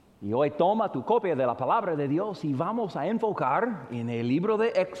Y hoy toma tu copia de la palabra de Dios y vamos a enfocar en el libro de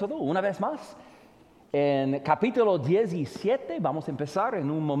Éxodo una vez más. En capítulo 17, vamos a empezar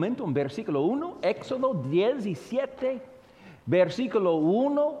en un momento, en versículo 1, Éxodo 17, versículo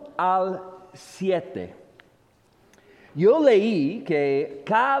 1 al 7. Yo leí que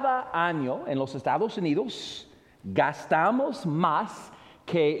cada año en los Estados Unidos gastamos más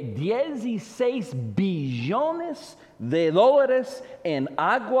que 16 billones de dólares en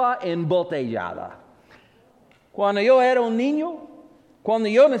agua embotellada. Cuando yo era un niño, cuando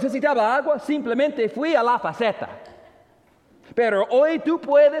yo necesitaba agua, simplemente fui a la faceta. Pero hoy tú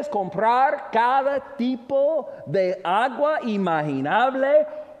puedes comprar cada tipo de agua imaginable.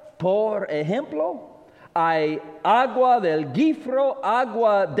 Por ejemplo, hay agua del grifo,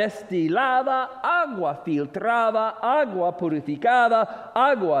 agua destilada, agua filtrada, agua purificada,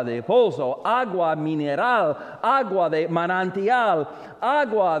 agua de pozo, agua mineral, agua de manantial,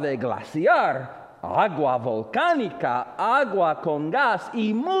 agua de glaciar, agua volcánica, agua con gas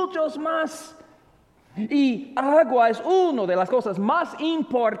y muchos más. Y agua es una de las cosas más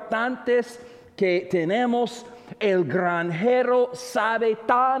importantes que tenemos. El granjero sabe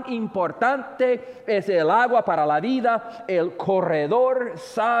tan importante es el agua para la vida. El corredor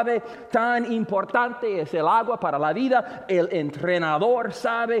sabe tan importante es el agua para la vida. El entrenador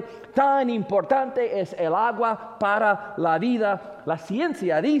sabe tan importante es el agua para la vida. La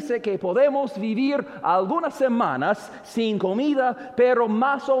ciencia dice que podemos vivir algunas semanas sin comida, pero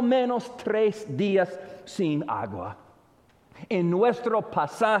más o menos 3 días sin agua. En nuestro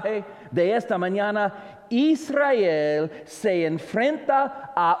pasaje de esta mañana, Israel se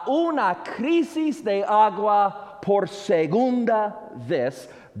enfrenta a una crisis de agua por segunda vez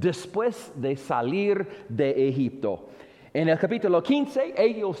después de salir de Egipto. En el capítulo 15,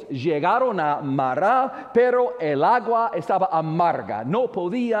 ellos llegaron a Mará, pero el agua estaba amarga, no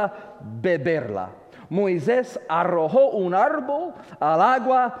podía beberla. Moisés arrojó un árbol al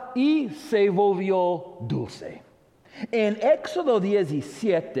agua y se volvió dulce. En Éxodo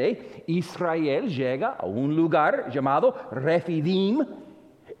 17, Israel llega a un lugar llamado Refidim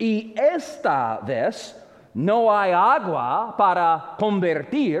y esta vez no hay agua para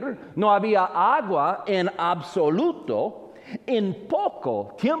convertir, no había agua en absoluto. En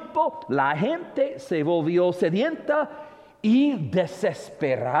poco tiempo la gente se volvió sedienta y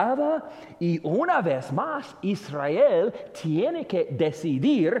desesperada, y una vez más Israel tiene que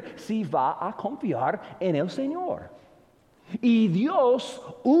decidir si va a confiar en el Señor. Y Dios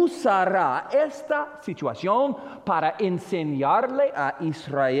usará esta situación para enseñarle a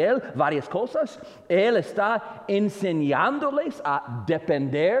Israel varias cosas. Él está enseñándoles a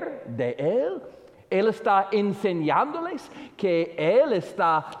depender de Él. Él está enseñándoles que Él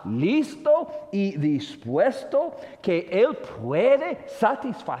está listo y dispuesto, que Él puede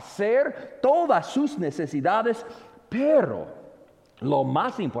satisfacer todas sus necesidades, pero lo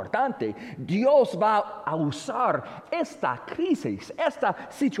más importante, Dios va a usar esta crisis, esta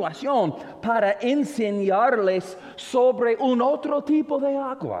situación para enseñarles sobre un otro tipo de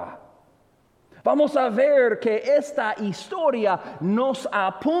agua. Vamos a ver que esta historia nos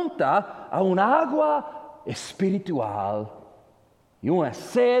apunta a un agua espiritual y una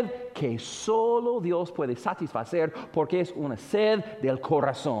sed que solo Dios puede satisfacer porque es una sed del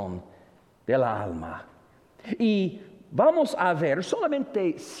corazón, del alma. Y vamos a ver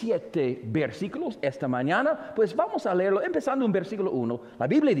solamente 7 versículos esta mañana, pues vamos a leerlo empezando en versículo 1. La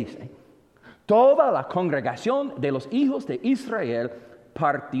Biblia dice: toda la congregación de los hijos de Israel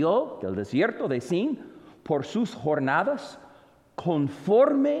partió del desierto de Sin por sus jornadas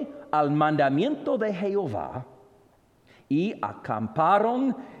conforme al mandamiento de Jehová y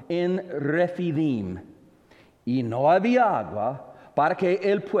acamparon en Refidim, y no había agua para que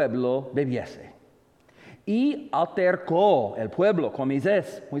el pueblo bebiese. Y altercó el pueblo con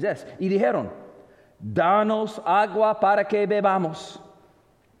Moisés y dijeron: danos agua para que bebamos.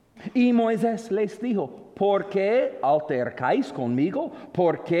 Y Moisés les dijo: ¿por qué altercáis conmigo?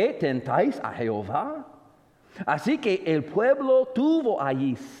 ¿Por qué tentáis a Jehová? Así que el pueblo tuvo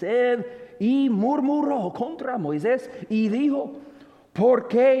allí sed y murmuró contra Moisés y dijo: ¿por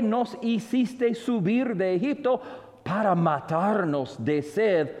qué nos hiciste subir de Egipto para matarnos de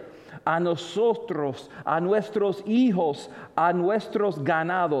sed a nosotros, a nuestros hijos, a nuestros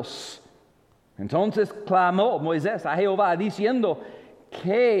ganados? Entonces clamó Moisés a Jehová diciendo: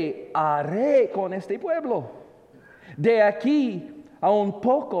 ¿qué haré con este pueblo? De aquí a un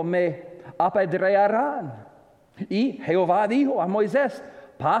poco me apedrearán. Y Jehová dijo a Moisés: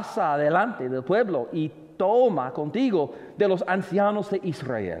 pasa adelante del pueblo y toma contigo de los ancianos de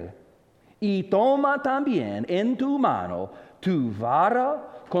Israel. Y toma también en tu mano tu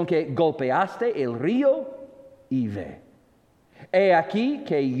vara con que golpeaste el río, y ve. He aquí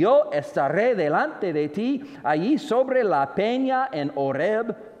que yo estaré delante de ti allí sobre la peña en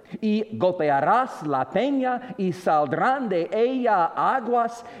Horeb, y golpearás la peña y saldrán de ella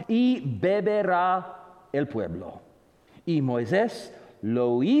aguas y beberá el pueblo. Y Moisés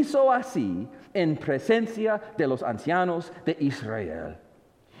lo hizo así en presencia de los ancianos de Israel.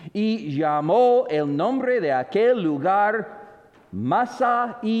 Y llamó el nombre de aquel lugar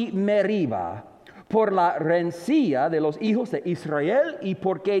Masa y Meriba, por la rencilla de los hijos de Israel y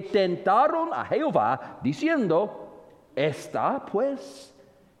porque tentaron a Jehová, diciendo, ¿está pues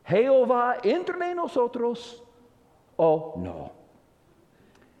Jehová entre nosotros o no?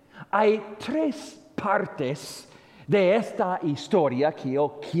 Hay tres partes de esta historia que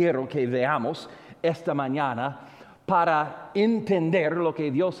yo quiero que veamos esta mañana para entender lo que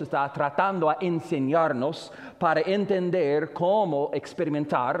Dios está tratando a enseñarnos, para entender cómo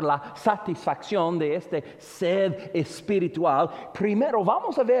experimentar la satisfacción de este sed espiritual. Primero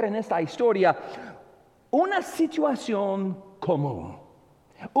vamos a ver en esta historia una situación común.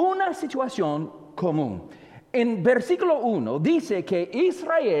 Una situación común. En versículo 1 dice que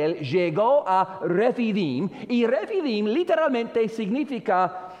Israel llegó a Refidim, y Refidim literalmente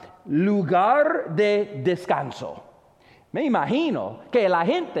significa lugar de descanso. Me imagino que la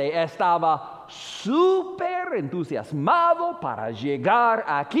gente estaba súper entusiasmado para llegar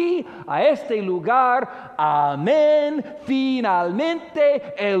aquí, a este lugar. Amén.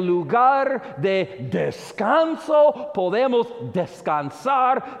 Finalmente, el lugar de descanso. Podemos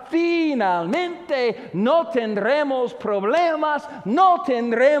descansar. Finalmente, no tendremos problemas, no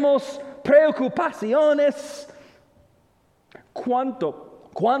tendremos preocupaciones.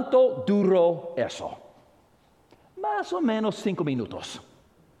 ¿Cuánto duró eso? Más o menos 5 minutos.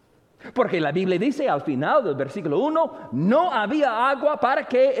 Porque la Biblia dice al final del versículo 1, no había agua para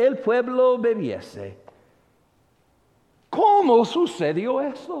que el pueblo bebiese. ¿Cómo sucedió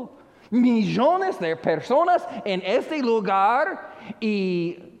eso? Millones de personas en este lugar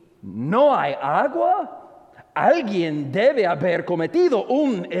y no hay agua. Alguien debe haber cometido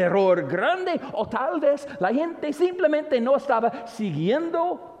un error grande, o tal vez la gente simplemente no estaba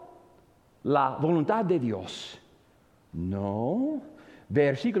siguiendo la voluntad de Dios. No,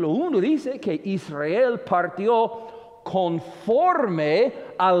 versículo 1 dice que Israel partió conforme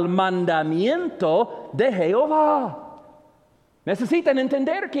al mandamiento de Jehová. Necesitan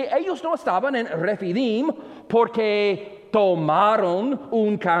entender que ellos no estaban en Refidim porque tomaron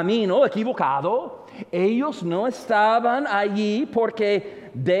un camino equivocado. Ellos no estaban allí porque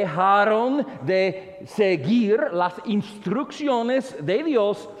dejaron de seguir las instrucciones de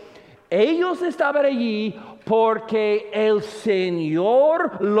Dios. Ellos estaban allí porque el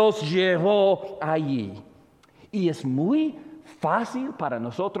Señor los llevó allí. Y es muy fácil para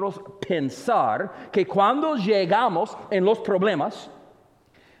nosotros pensar que cuando llegamos en los problemas,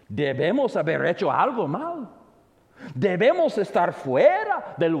 debemos haber hecho algo mal. Debemos estar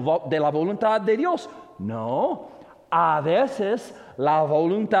fuera de la voluntad de Dios. No, a veces la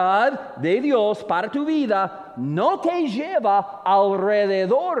voluntad de Dios para tu vida no te lleva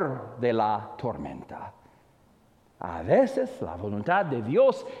alrededor de la tormenta. A veces la voluntad de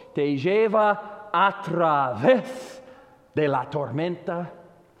Dios te lleva a través de la tormenta.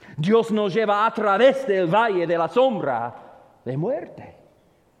 Dios nos lleva a través del valle de la sombra de muerte.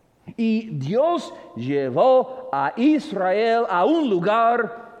 Y Dios llevó a Israel a un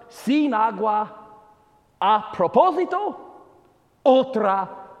lugar sin agua a propósito otra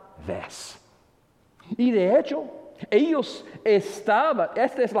vez. Y de hecho, ellos estaban,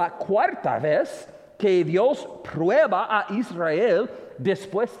 esta es la cuarta vez que Dios prueba a Israel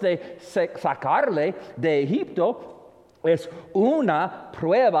después de sacarle de Egipto. Es una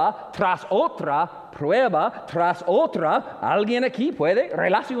prueba tras otra, prueba tras otra. ¿Alguien aquí puede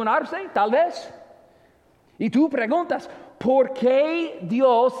relacionarse, tal vez? Y tú preguntas, ¿por qué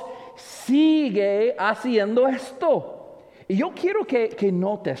Dios sigue haciendo esto? Y yo quiero que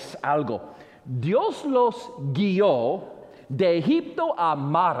notes algo. Dios los guió de Egipto a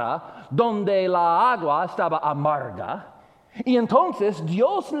Mara, donde la agua estaba amarga. Y entonces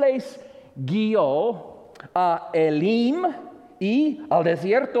Dios les guió a Elim y al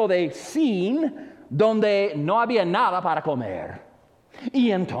desierto de Sin, donde no había nada para comer.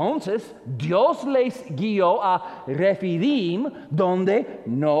 Y entonces Dios les guió a Refidim, donde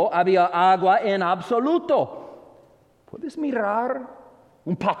no había agua en absoluto. ¿Puedes mirar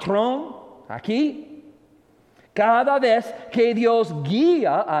un patrón aquí? Cada vez que Dios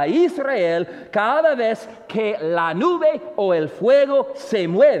guía a Israel, cada vez que la nube o el fuego se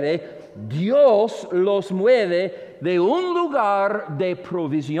mueve, Dios los mueve de un lugar de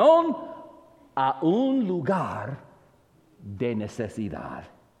provisión a un lugar de necesidad.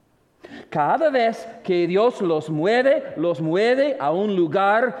 Cada vez que Dios los mueve a un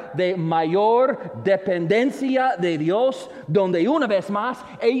lugar de mayor dependencia de Dios, donde una vez más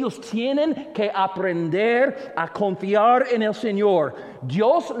ellos tienen que aprender a confiar en el Señor.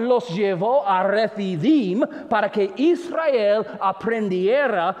 Dios los llevó a Refidim para que Israel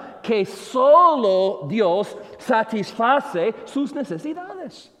aprendiera que solo Dios satisface sus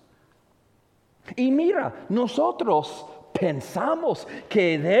necesidades. Y mira, nosotros pensamos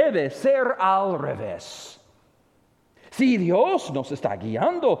que debe ser al revés. Si Dios nos está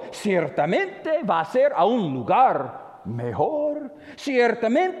guiando, ciertamente va a ser a un lugar mejor.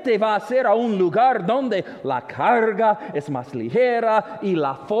 Ciertamente va a ser a un lugar donde la carga es más ligera y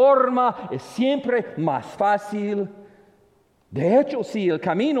la forma es siempre más fácil. De hecho, si el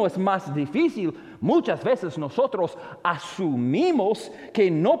camino es más difícil, muchas veces nosotros asumimos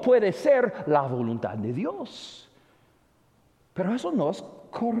que no puede ser la voluntad de Dios. Pero eso no es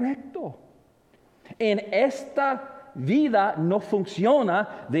correcto. En esta vida no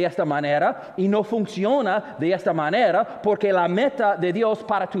funciona de esta manera y no funciona de esta manera porque la meta de Dios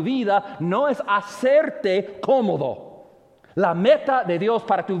para tu vida no es hacerte cómodo. La meta de Dios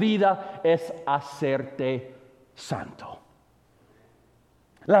para tu vida es hacerte santo.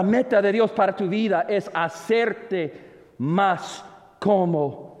 La meta de Dios para tu vida es hacerte más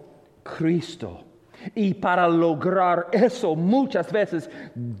como Cristo. Y para lograr eso, muchas veces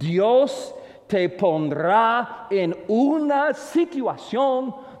Dios te pondrá en una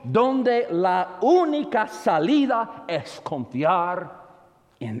situación donde la única salida es confiar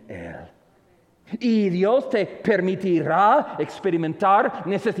en Él. Y Dios te permitirá experimentar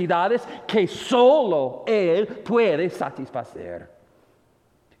necesidades que solo Él puede satisfacer.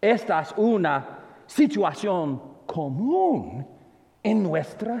 Esta es una situación común en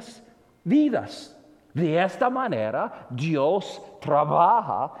nuestras vidas. De esta manera, Dios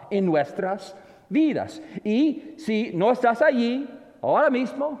trabaja en nuestras vidas. Y si no estás allí ahora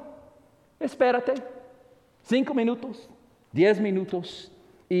mismo, espérate 5 minutos, 10 minutos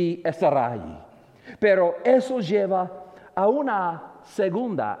y estará allí. Pero eso lleva a una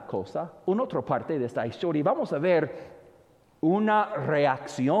segunda cosa, una otra parte de esta historia. Vamos a ver una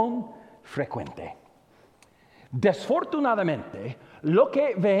reacción frecuente. Desafortunadamente, lo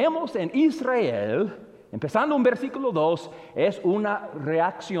que vemos en Israel, empezando en versículo 2, es una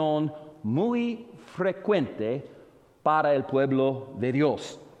reacción muy frecuente para el pueblo de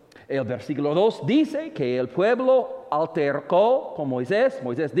Dios. El versículo 2 dice que el pueblo altercó con Moisés.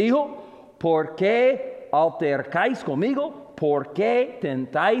 Moisés dijo, ¿por qué altercáis conmigo? ¿Por qué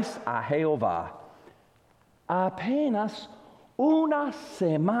tentáis a Jehová? Apenas unas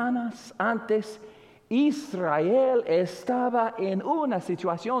semanas antes, Israel estaba en una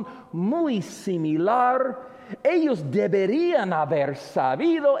situación muy similar. Ellos deberían haber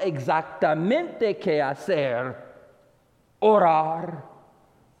sabido exactamente qué hacer: orar,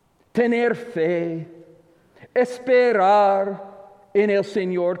 tener fe, esperar en el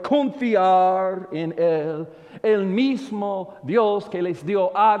Señor, confiar en Él. El mismo Dios que les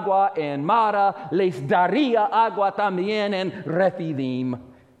dio agua en Mara, les daría agua también en Refidim.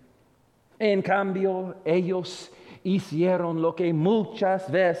 En cambio, ellos hicieron lo que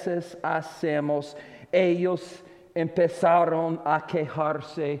muchas veces hacemos. Ellos empezaron a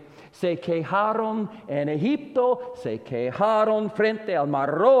quejarse. Se quejaron en Egipto, se quejaron frente al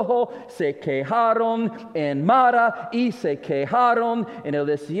Mar Rojo, se quejaron en Mara y se quejaron en el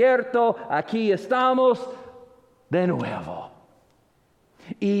desierto. Aquí estamos de nuevo.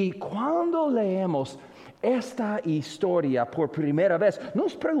 Y cuando leemos esta historia por primera vez,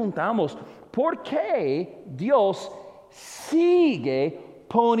 nos preguntamos por qué Dios sigue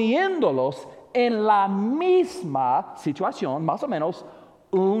poniéndolos en la misma situación, más o menos,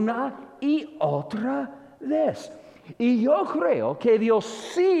 una y otra vez. Y yo creo que Dios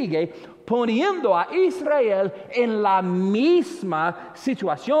sigue poniendo a Israel en la misma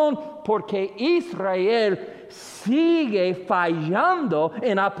situación porque Israel sigue fallando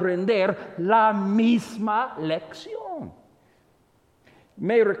en aprender la misma lección.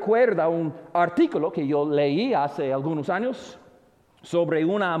 Me recuerda un artículo que yo leí hace algunos años sobre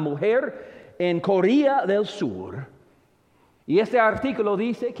una mujer en Corea del Sur. Y este artículo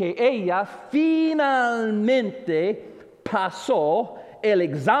dice que ella finalmente pasó el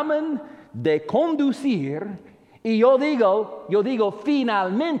examen de conducir. Y yo digo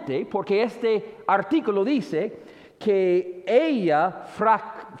finalmente porque este artículo dice que ella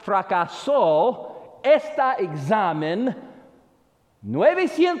fracasó este examen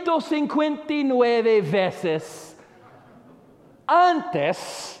 959 veces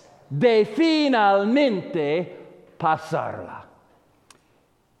antes de finalmente pasarla.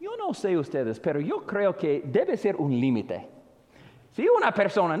 Yo no sé ustedes, pero yo creo que debe ser un límite. Si una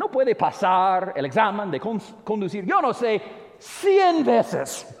persona no puede pasar el examen de conducir, yo no sé, 100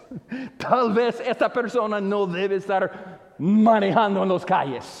 veces, tal vez esta persona no debe estar manejando en las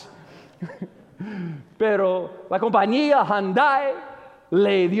calles. Pero la compañía Hyundai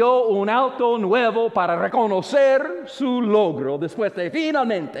le dio un auto nuevo para reconocer su logro después de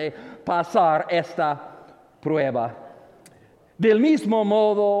finalmente pasar esta prueba. Del mismo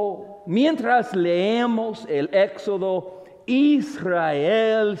modo, mientras leemos el Éxodo,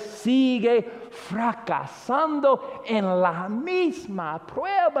 Israel sigue fracasando en la misma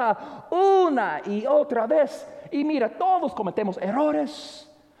prueba una y otra vez. Y mira, todos cometemos errores.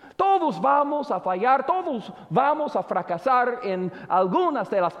 Todos vamos a fallar, todos vamos a fracasar en algunas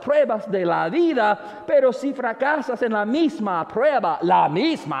de las pruebas de la vida, pero si fracasas en la misma prueba,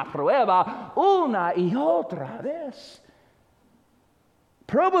 una y otra vez,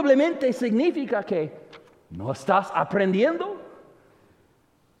 probablemente significa que no estás aprendiendo,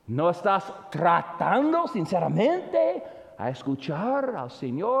 no estás tratando sinceramente a escuchar al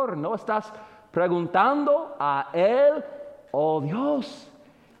Señor, no estás preguntando a Él, oh Dios,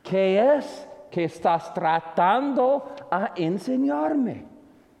 ¿qué es que estás tratando a enseñarme?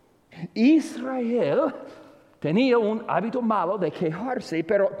 Israel tenía un hábito malo de quejarse,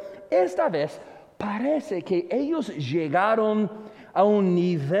 pero esta vez parece que ellos llegaron a un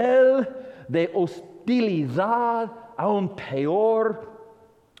nivel de hostilidad aún peor.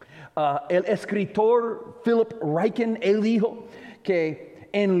 El escritor Philip Ryken, él dijo que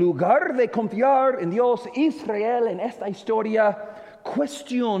en lugar de confiar en Dios, Israel en esta historia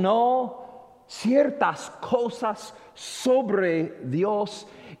cuestionó ciertas cosas sobre Dios,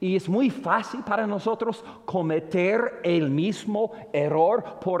 y es muy fácil para nosotros cometer el mismo error.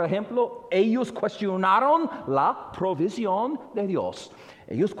 Por ejemplo, ellos cuestionaron la provisión de Dios.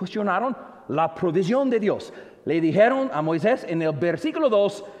 Ellos cuestionaron la provisión de Dios. Le dijeron a Moisés en el versículo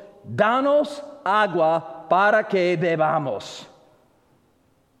 2, danos agua para que bebamos.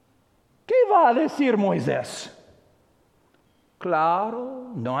 ¿Qué va a decir Moisés? Claro,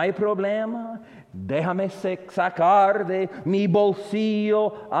 no hay problema. Déjame sacar de mi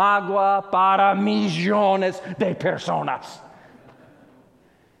bolsillo agua para millones de personas.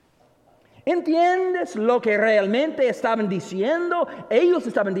 ¿Entiendes lo que realmente estaban diciendo? Ellos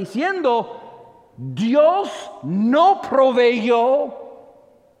estaban diciendo, Dios no proveyó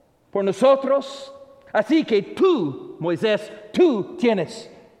por nosotros, así que tú, Moisés, tú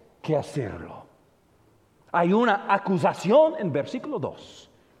tienes que hacerlo. Hay una acusación en versículo 2.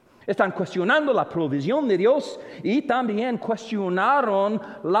 Están cuestionando la provisión de Dios y también cuestionaron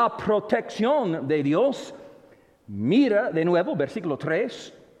la protección de Dios. Mira de nuevo versículo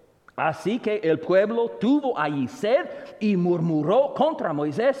 3. Así que el pueblo tuvo allí sed y murmuró contra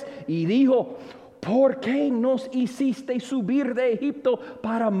Moisés y dijo, ¿por qué nos hiciste subir de Egipto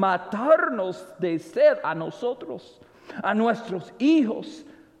para matarnos de sed a nosotros, a nuestros hijos,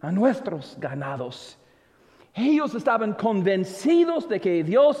 a nuestros ganados? Ellos estaban convencidos de que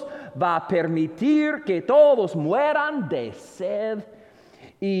Dios va a permitir que todos mueran de sed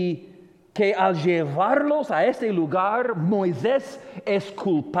y que al llevarlos a este lugar, Moisés es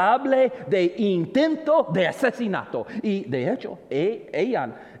culpable de intento de asesinato. Y de hecho,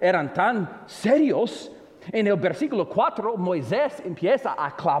 eran tan serios. En el versículo 4, Moisés empieza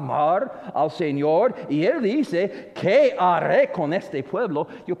a clamar al Señor y él dice, ¿qué haré con este pueblo?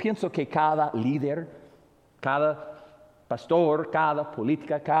 Yo pienso que cada líder, cada pastor, cada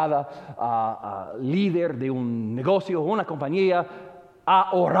política, cada líder de un negocio o una compañía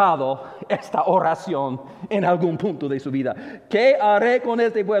ha orado esta oración en algún punto de su vida. ¿Qué haré con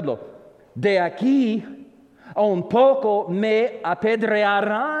este pueblo? De aquí a un poco me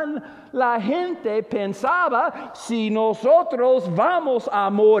apedrearán. La gente pensaba, si nosotros vamos a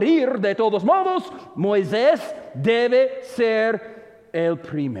morir de todos modos, Moisés debe ser el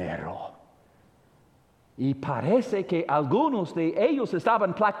primero. Y parece que algunos de ellos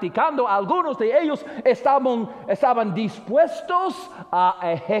estaban practicando, algunos de ellos estaban dispuestos a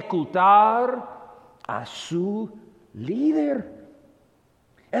ejecutar a su líder.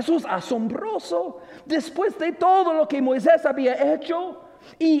 Eso es asombroso. Después de todo lo que Moisés había hecho,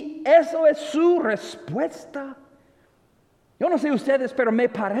 y eso es su respuesta. Yo no sé ustedes, pero me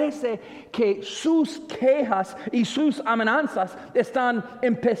parece que sus quejas y sus amenazas están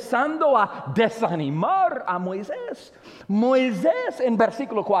empezando a desanimar a Moisés. Moisés en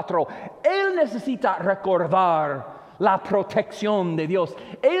versículo 4, él necesita recordar la protección de Dios.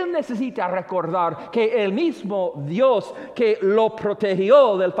 Él necesita recordar que el mismo Dios que lo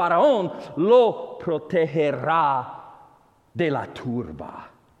protegió del faraón, lo protegerá de la turba.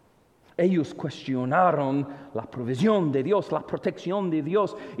 Ellos cuestionaron la provisión de Dios, la protección de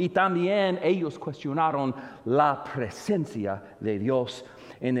Dios, y también ellos cuestionaron la presencia de Dios.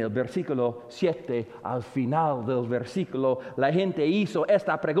 En el versículo 7, al final del versículo, la gente hizo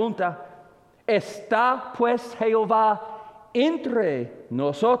esta pregunta: ¿está pues Jehová entre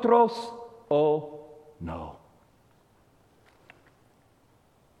nosotros o no?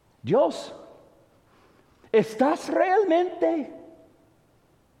 Dios, ¿estás realmente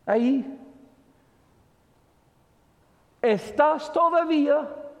ahí? ¿Estás todavía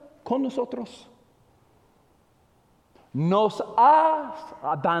con nosotros? ¿Nos has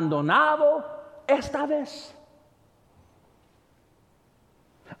abandonado esta vez?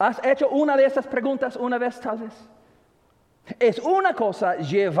 ¿Has hecho una de esas preguntas una vez tal vez? Es una cosa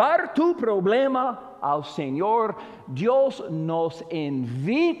llevar tu problema al Señor. Dios nos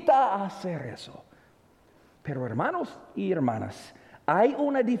invita a hacer eso. Pero hermanos y hermanas, hay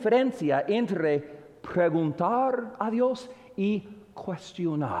una diferencia entre preguntar a Dios y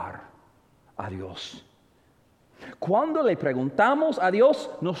cuestionar a Dios. Cuando le preguntamos a Dios,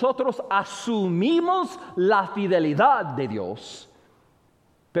 nosotros asumimos la fidelidad de Dios.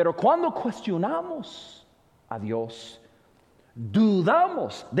 Pero cuando cuestionamos a Dios,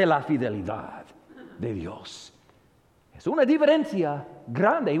 dudamos de la fidelidad de Dios. Es una diferencia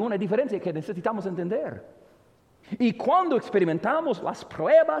grande y una diferencia que necesitamos entender. Y cuando experimentamos las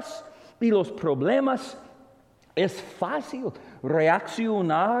pruebas y los problemas, es fácil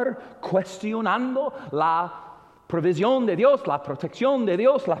reaccionar cuestionando la provisión de Dios, la protección de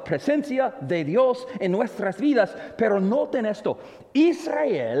Dios, la presencia de Dios en nuestras vidas. Pero noten esto: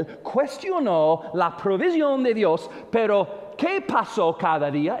 Israel cuestionó la provisión de Dios, pero ¿qué pasó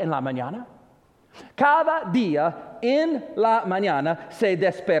cada día en la mañana? Cada día en la mañana se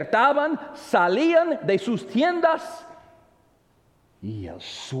despertaban, salían de sus tiendas y el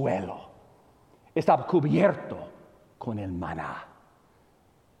suelo estaba cubierto con el maná.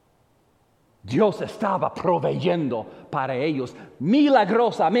 Dios estaba proveyendo para ellos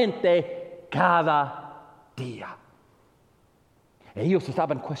milagrosamente cada día. Ellos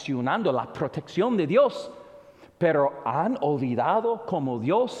estaban cuestionando la protección de Dios, pero han olvidado cómo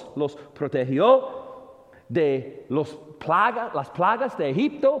Dios los protegió de las plagas de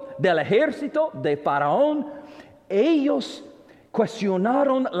Egipto, del ejército de Faraón. Ellos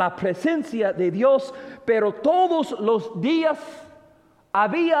cuestionaron la presencia de Dios, pero todos los días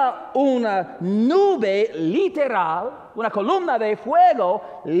había una nube literal, una columna de fuego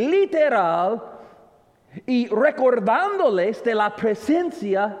literal, y recordándoles de la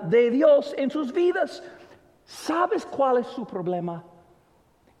presencia de Dios en sus vidas. ¿Sabes cuál es su problema?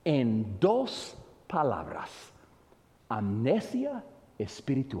 En 2 palabras: amnesia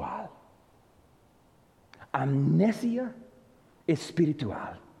espiritual. Amnesia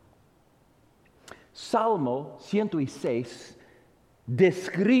espiritual. Salmo 106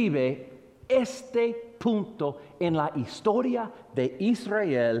 describe este punto en la historia de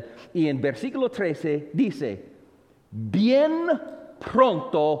Israel, y en versículo 13 dice: bien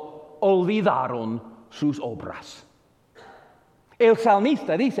pronto olvidaron sus obras. El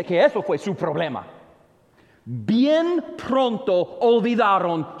salmista dice que eso fue su problema. Bien pronto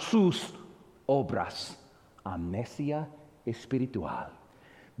olvidaron sus obras. Amnesia espiritual.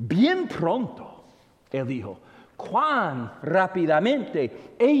 Bien pronto, él dijo. Cuán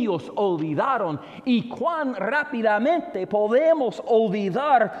rápidamente ellos olvidaron, y cuán rápidamente podemos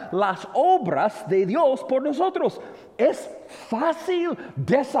olvidar las obras de Dios por nosotros. Es fácil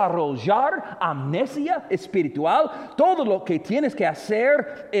desarrollar amnesia espiritual. Todo lo que tienes que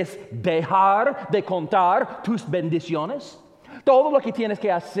hacer es dejar de contar tus bendiciones. Todo lo que tienes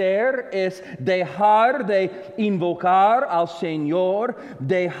que hacer es dejar de invocar al Señor,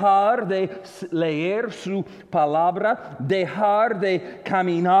 dejar de leer su palabra, dejar de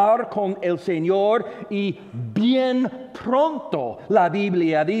caminar con el Señor, y bien pronto, la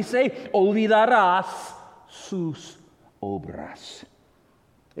Biblia dice, olvidarás sus obras.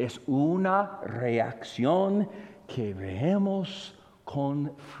 Es una reacción que vemos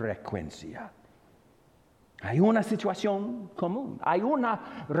con frecuencia. Hay una situación común, hay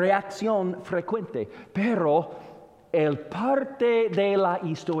una reacción frecuente, pero el parte de la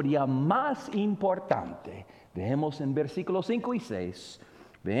historia más importante, vemos en versículos 5 y 6,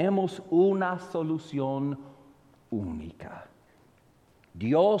 vemos una solución única.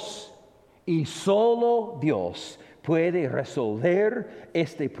 Dios, y solo Dios, puede resolver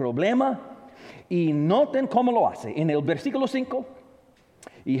este problema, Y noten cómo lo hace. En el versículo 5,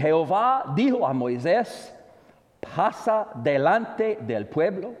 y Jehová dijo a Moisés, pasa delante del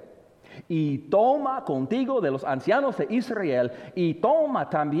pueblo y toma contigo de los ancianos de Israel y toma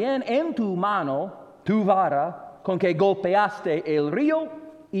también en tu mano tu vara con que golpeaste el río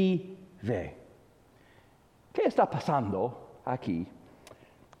y ve. ¿Qué está pasando aquí?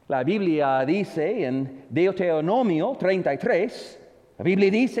 La Biblia dice en Deuteronomio 33, la Biblia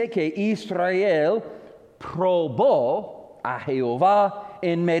dice que Israel probó a Jehová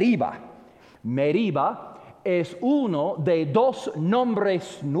en Meriba. Meriba es uno de 2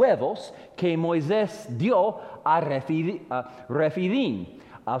 nombres nuevos que Moisés dio a Refidim.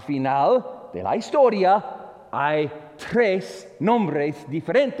 Al final de la historia hay 3 nombres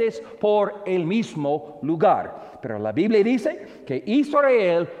diferentes por el mismo lugar. Pero la Biblia dice que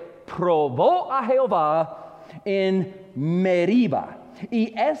Israel probó a Jehová en Meriba.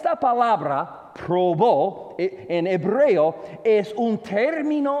 Y esta palabra probó en hebreo es un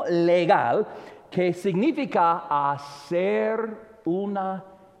término legal que significa hacer una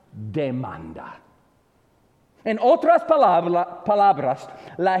demanda. En otras palabras,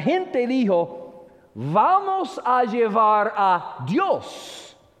 la gente dijo, vamos a llevar a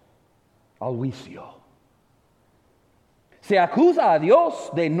Dios al juicio. Se acusa a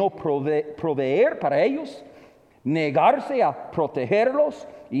Dios de no proveer para ellos, negarse a protegerlos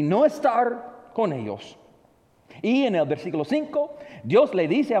y no estar con ellos. Y en el versículo 5, Dios le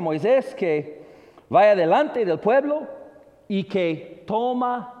dice a Moisés que vaya delante del pueblo y que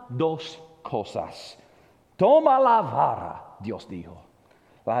toma 2 cosas. Toma la vara, Dios dijo.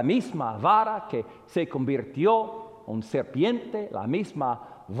 La misma vara que se convirtió en serpiente, la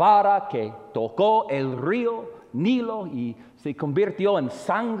misma vara que tocó el río Nilo y se convirtió en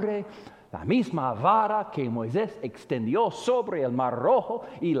sangre, la misma vara que Moisés extendió sobre el Mar Rojo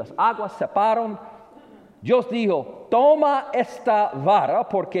y las aguas se separaron. Dios dijo, toma esta vara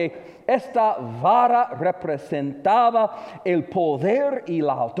porque esta vara representaba el poder y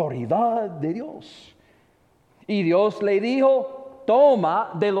la autoridad de Dios. Y Dios le dijo,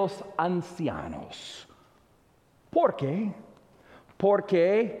 toma de los ancianos. ¿Por qué?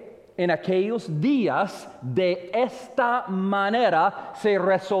 Porque en aquellos días de esta manera se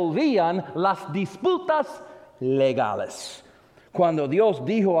resolvían las disputas legales. Cuando Dios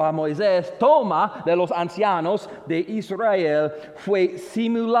dijo a Moisés, toma de los ancianos de Israel, fue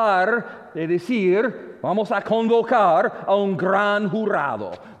similar de decir, vamos a convocar a un gran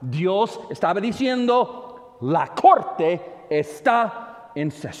jurado. Dios estaba diciendo, la corte está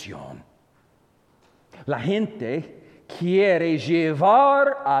en sesión. La gente quiere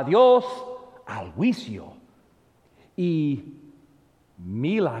llevar a Dios al juicio. Y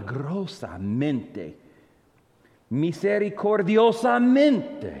milagrosamente,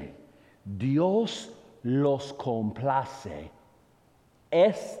 misericordiosamente, Dios los complace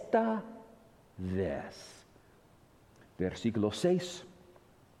esta vez. Versículo 6.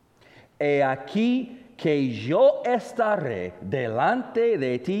 He aquí que yo estaré delante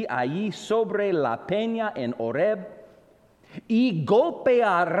de ti allí sobre la peña en Horeb, y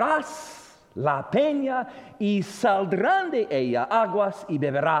golpearás la peña y saldrán de ella aguas y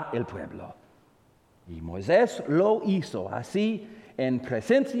beberá el pueblo. Y Moisés lo hizo así en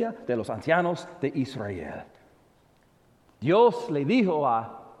presencia de los ancianos de Israel. Dios le dijo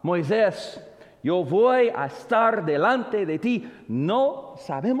a Moisés, yo voy a estar delante de ti. No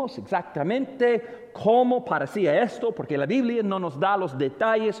sabemos exactamente cómo parecía esto, porque la Biblia no nos da los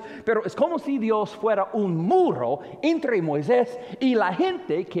detalles, pero es como si Dios fuera un muro entre Moisés y la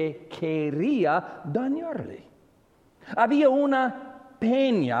gente que quería dañarle. Había una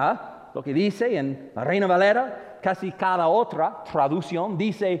peña, lo que dice en la Reina Valera, casi cada otra traducción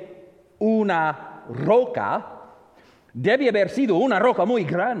dice una roca. Debe haber sido una roca muy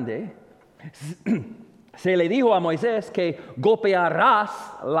grande. Se le dijo a Moisés que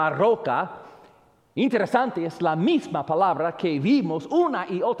golpearás la roca. Interesante, es la misma palabra que vimos una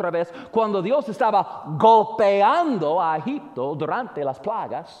y otra vez cuando Dios estaba golpeando a Egipto durante las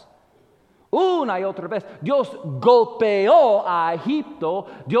plagas. Una y otra vez, Dios golpeó a Egipto,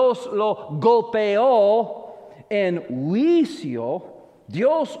 Dios lo golpeó en juicio.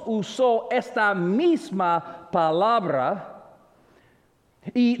 Dios usó esta misma palabra.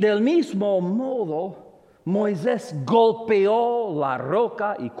 Y del mismo modo, Moisés golpeó la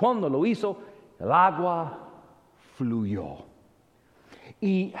roca y cuando lo hizo, el agua fluyó.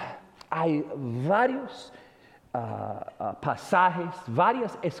 Y hay varios pasajes,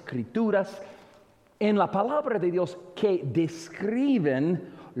 varias escrituras en la palabra de Dios que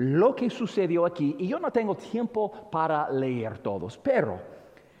describen lo que sucedió aquí. Y yo no tengo tiempo para leer todos, pero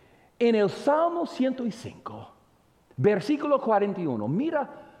En el Salmo 105, versículo 41, mira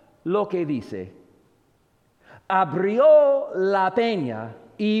lo que dice. Abrió la peña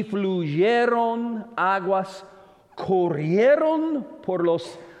y fluyeron aguas, corrieron por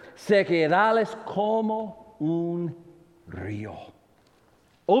los sequedales como un río.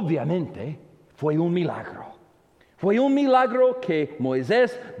 Obviamente fue un milagro. Fue un milagro que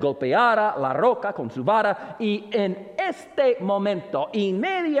Moisés golpeara la roca con su vara y en este momento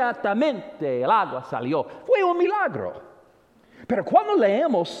inmediatamente el agua salió. Fue un milagro. Pero cuando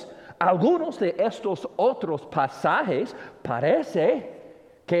leemos algunos de estos otros pasajes, parece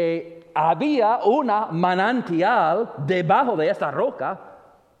que había una manantial debajo de esta roca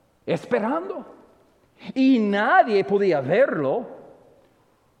esperando. Y nadie podía verlo,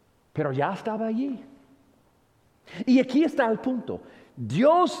 pero ya estaba allí. Y aquí está el punto.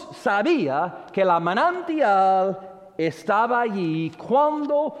 Dios sabía que la manantial estaba allí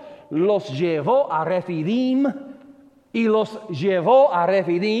cuando los llevó a Refidim, y los llevó a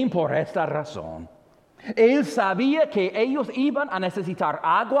Refidim por esta razón. Él sabía que ellos iban a necesitar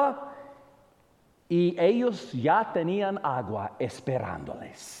agua y ellos ya tenían agua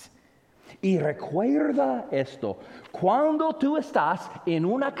esperándoles. Y recuerda esto, cuando tú estás en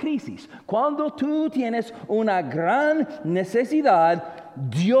una crisis, cuando tú tienes una gran necesidad,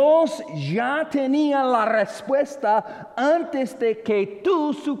 Dios ya tenía la respuesta antes de que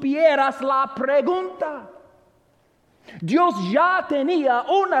tú supieras la pregunta. Dios ya tenía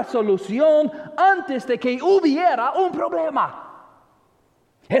una solución antes de que hubiera un problema.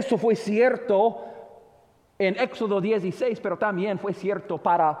 Eso fue cierto en Éxodo 16, pero también fue cierto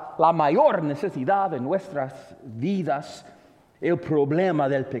para la mayor necesidad de nuestras vidas, el problema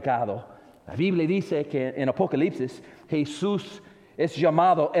del pecado. La Biblia dice que en Apocalipsis Jesús es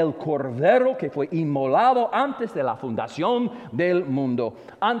llamado el Cordero que fue inmolado antes de la fundación del mundo,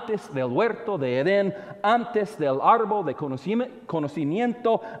 antes del huerto de Edén, antes del árbol de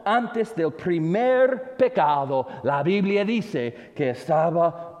conocimiento, antes del primer pecado. La Biblia dice que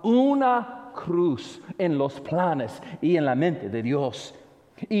estaba una cruz en los planes y en la mente de Dios.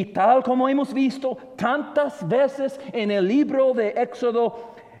 Y tal como hemos visto tantas veces en el libro de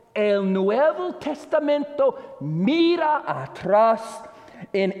Éxodo, el Nuevo Testamento mira atrás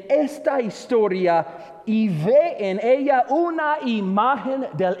en esta historia y ve en ella una imagen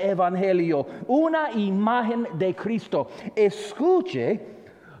del Evangelio, una imagen de Cristo. Escuche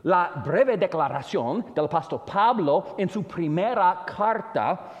la breve declaración del apóstol Pablo en su primera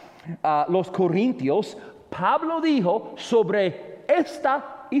carta a los Corintios. Pablo dijo sobre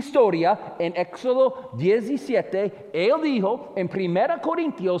esta historia en Éxodo 17, él dijo en 1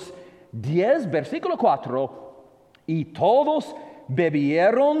 Corintios 10, versículo 4, y todos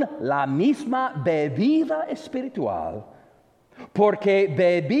bebieron la misma bebida espiritual, porque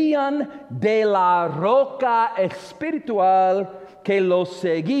bebían de la roca espiritual que los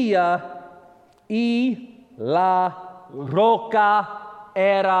seguía, y la roca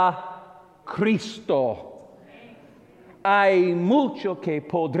era Cristo. Hay mucho que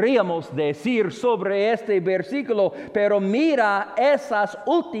podríamos decir sobre este versículo, pero mira esas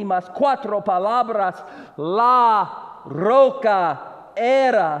últimas 4 palabras. La roca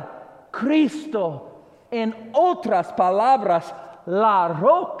era Cristo. En otras palabras, la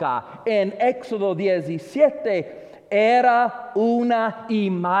roca en Éxodo 17 era una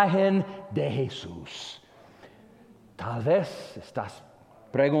imagen de Jesús. Tal vez estás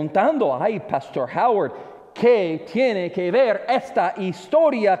preguntando, ay, Pastor Howard, ¿qué tiene que ver esta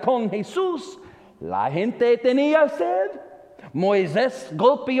historia con Jesús? La gente tenía sed. Moisés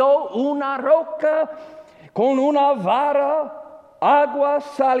golpeó una roca con una vara. Agua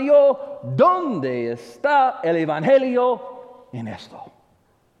salió. ¿Dónde está el Evangelio en esto?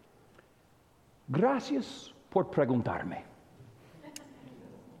 Gracias por preguntarme.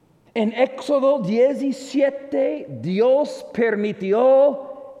 En Éxodo 17, Dios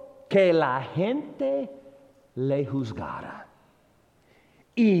permitió que la gente le juzgara.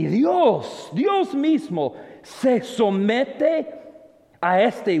 Y Dios mismo se somete a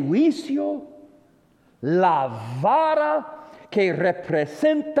este juicio. La vara que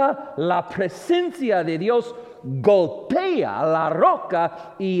representa la presencia de Dios golpea la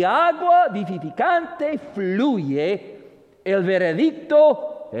roca y agua vivificante fluye. El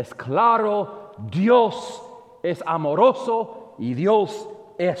veredicto es claro: Dios es amoroso y Dios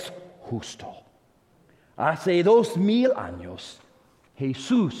es justo. Hace 2000 años,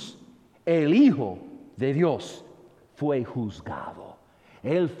 Jesús, el Hijo de Dios, fue juzgado.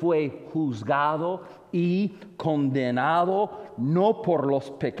 Él fue juzgado y condenado no por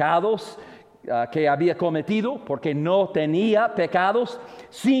los pecados que había cometido, porque no tenía pecados,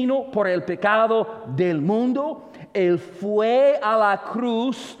 sino por el pecado del mundo. Él fue a la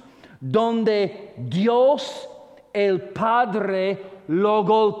cruz donde Dios, el Padre, lo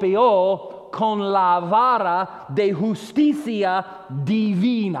golpeó con la vara de justicia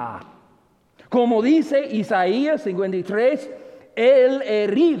divina. Como dice Isaías 53, el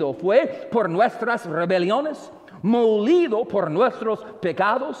herido fue por nuestras rebeliones, molido por nuestros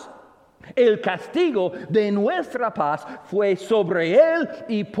pecados. El castigo de nuestra paz fue sobre él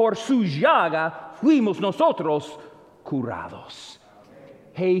y por su llaga fuimos nosotros curados.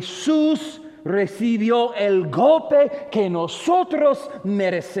 Jesús recibió el golpe que nosotros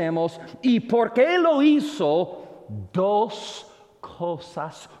merecemos, y porque Él lo hizo, dos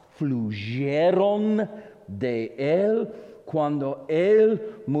cosas fluyeron de Él. Cuando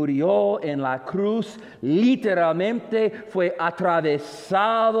Él murió en la cruz, literalmente fue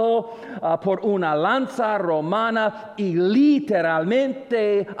atravesado por una lanza romana y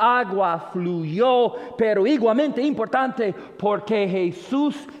literalmente agua fluyó. Pero igualmente importante, porque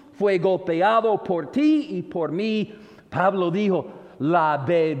Jesús fue golpeado por ti y por mí, Pablo dijo, la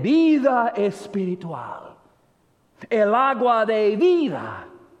bebida espiritual, el agua de vida,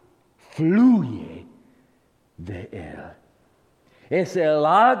 fluye de Él. Es el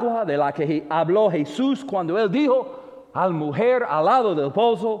agua de la que habló Jesús cuando Él dijo a la mujer al lado del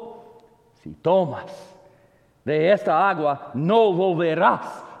pozo, si tomas de esta agua, no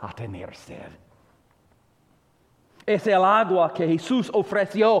volverás a tener sed. Es el agua que Jesús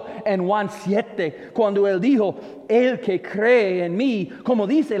ofreció en Juan 7, cuando Él dijo, el que cree en mí, como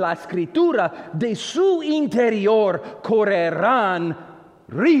dice la Escritura, de su interior correrán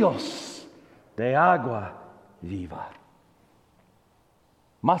ríos de agua viva.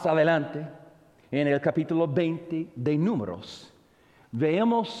 Más adelante, en el capítulo 20 de Números,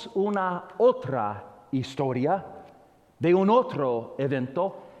 vemos una otra historia de un otro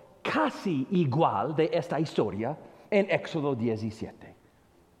evento casi igual de esta historia en Éxodo 17.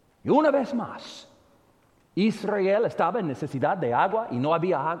 Y una vez más, Israel estaba en necesidad de agua y no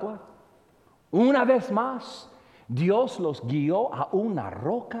había agua. Una vez más, Dios los guió a una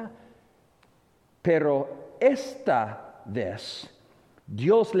roca, pero esta vez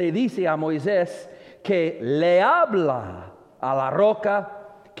Dios le dice a Moisés que le habla a la roca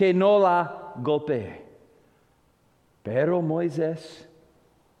que no la golpee. Pero Moisés,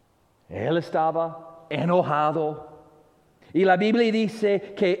 él estaba enojado. Y la Biblia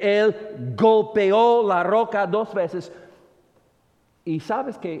dice que él golpeó la roca 2 veces. Y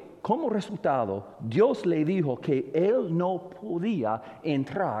sabes que como resultado, Dios le dijo que él no podía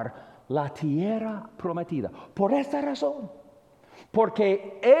entrar la tierra prometida. Por esta razón.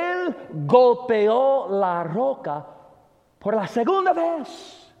 Porque él golpeó la roca por la segunda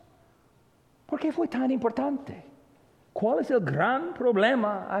vez. ¿Por qué fue tan importante? ¿Cuál es el gran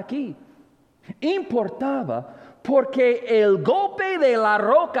problema aquí? Importaba porque el golpe de la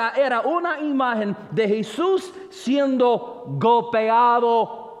roca era una imagen de Jesús siendo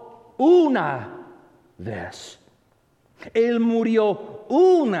golpeado una vez. Él murió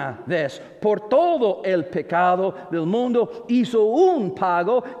una vez por todo el pecado del mundo, hizo un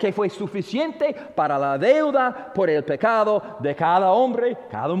pago que fue suficiente para la deuda por el pecado de cada hombre,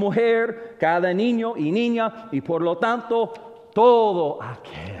 cada mujer, cada niño y niña, y por lo tanto todo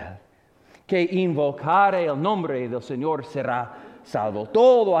aquel que invocare el nombre del Señor será salvo.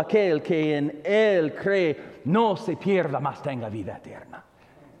 Todo aquel que en Él cree no se pierda, mas tenga vida eterna.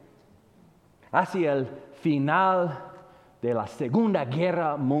 Hacia el final de la Segunda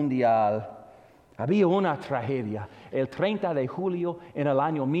Guerra Mundial, había una tragedia. El 30 de julio en el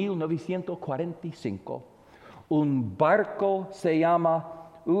año 1945, un barco se llama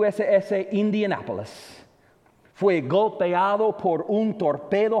USS Indianapolis. Fue golpeado por un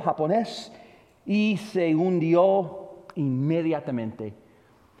torpedo japonés y se hundió inmediatamente.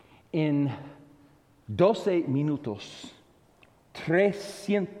 En 12 minutos,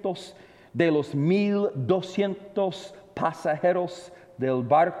 300 de los 1,200 pasajeros del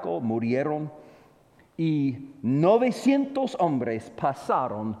barco murieron y 900 hombres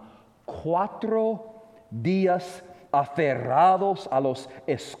pasaron 4 días aferrados a los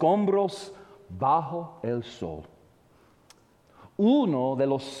escombros bajo el sol. Uno de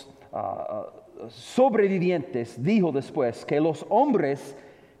los sobrevivientes dijo después que los hombres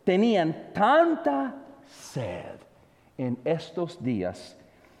tenían tanta sed en estos días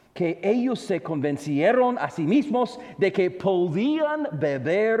que ellos se convencieron a sí mismos de que podían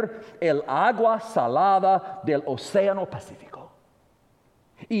beber el agua salada del Océano Pacífico.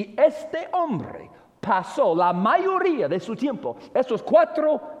 Y este hombre pasó la mayoría de su tiempo, estos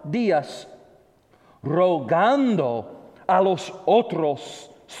 4 días, rogando a los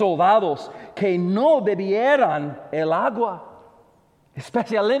otros soldados que no bebieran el agua,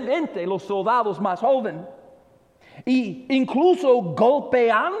 especialmente los soldados más jóvenes, y incluso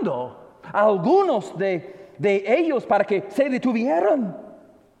golpeando a algunos de ellos para que se detuvieran.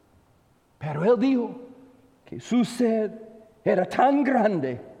 Pero él dijo que su sed era tan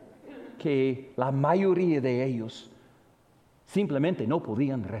grande que la mayoría de ellos simplemente no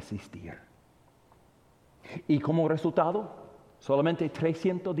podían resistir. Y como resultado, solamente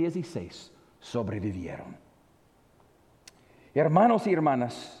 316 sobrevivieron. Hermanos y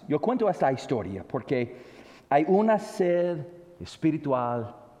hermanas, yo cuento esta historia porque hay una sed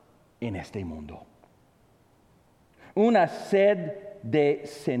espiritual en este mundo. Una sed de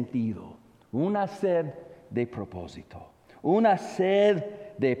sentido, una sed de propósito, una sed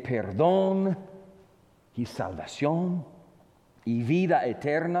de perdón y salvación y vida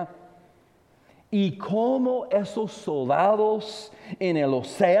eterna. Y como esos soldados en el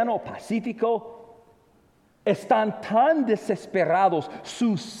Océano Pacífico están tan desesperados,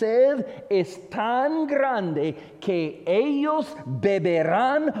 su sed es tan grande que ellos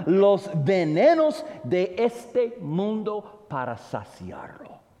beberán los venenos de este mundo para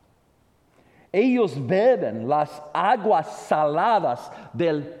saciarlo. Ellos beben las aguas saladas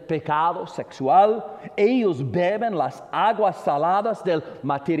del pecado sexual. Ellos beben las aguas saladas del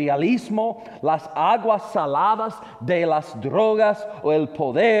materialismo, las aguas saladas de las drogas o el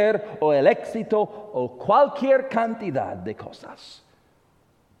poder o el éxito o cualquier cantidad de cosas.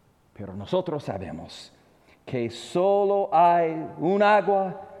 Pero nosotros sabemos que solo hay un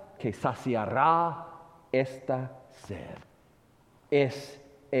agua que saciará esta sed. Es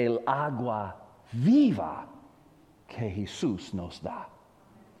el agua viva que Jesús nos da.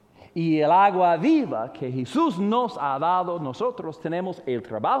 Y el agua viva que Jesús nos ha dado, nosotros tenemos el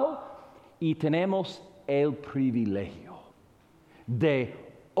trabajo y tenemos el privilegio de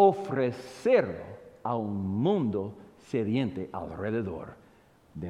ofrecerlo a un mundo sediente alrededor.